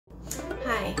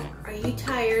Are you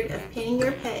tired of pinning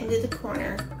your pet into the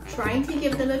corner, trying to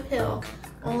give them a pill,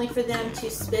 only for them to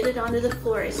spit it onto the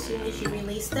floor as soon as you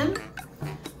release them?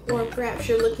 Or perhaps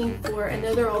you're looking for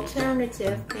another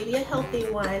alternative, maybe a healthy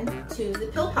one, to the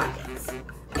pill pockets.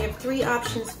 I have 3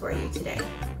 options for you today.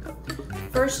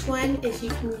 First one is you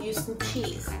can use some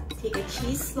cheese. Take a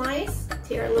cheese slice,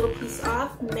 tear a little piece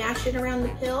off, mash it around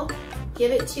the pill,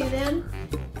 give it to them.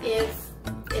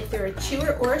 If they're a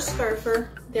chewer or a scarfer,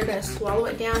 they're going to swallow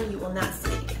it down. You will not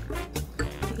see it again.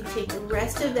 You can take the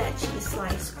rest of that cheese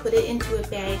slice, put it into a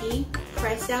baggie,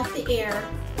 press out the air,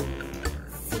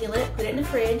 seal it, put it in the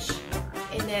fridge,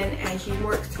 and then as you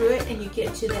work through it and you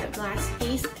get to that last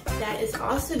piece, that is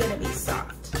also going to be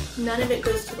soft. None of it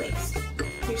goes to waste.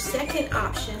 Your second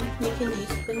option, you can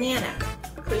use banana.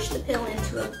 Push the pill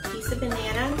into a piece of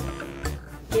banana,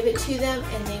 give it to them,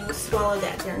 and they will swallow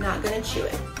that. They're not going to chew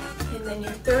it. And then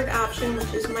your third option,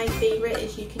 which is my favorite,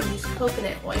 is you can use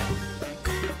coconut oil.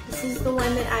 This is the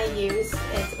one that I use.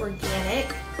 It's organic.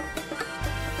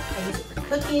 I use it for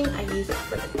cooking. I use it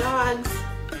for the dogs.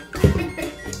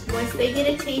 Once they get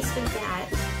a taste of that,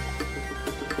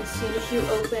 as soon as you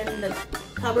open the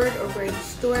cupboard or where you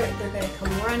store it, they're going to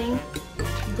come running.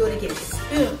 You go to get a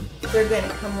spoon, they're going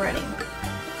to come running.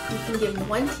 You can give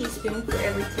 1 teaspoon for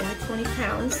every 10 to 20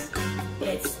 pounds.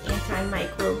 It's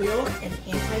antimicrobial and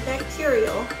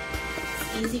antibacterial.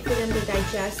 It's easy for them to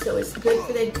digest, so it's good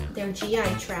for their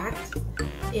GI tract.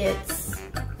 It's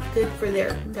good for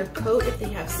their coat if they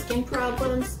have skin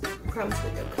problems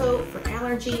with their coat, for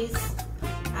allergies.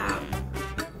 Let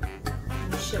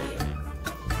me show you.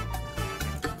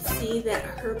 See that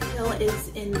her pill is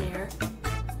in there,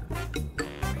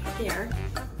 right there.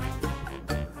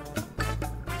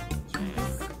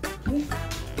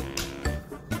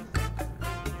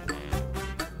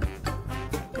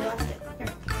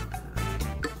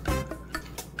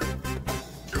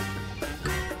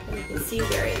 See,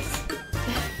 there is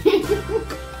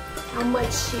how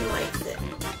much she likes it.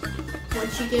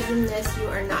 Once you give them this, you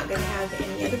are not going to have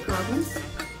any other problems.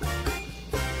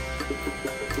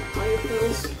 All your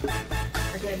pills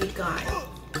are going to be gone,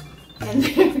 and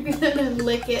they're going to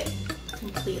lick it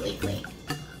completely clean.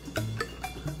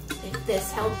 If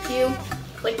this helped you,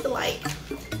 click the like,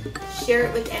 share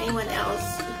it with anyone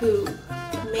else who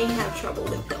may have trouble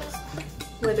with pills,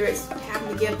 whether it's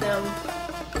having to give them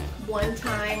one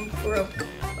time for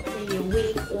maybe a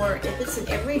week, or if it's an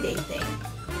everyday thing.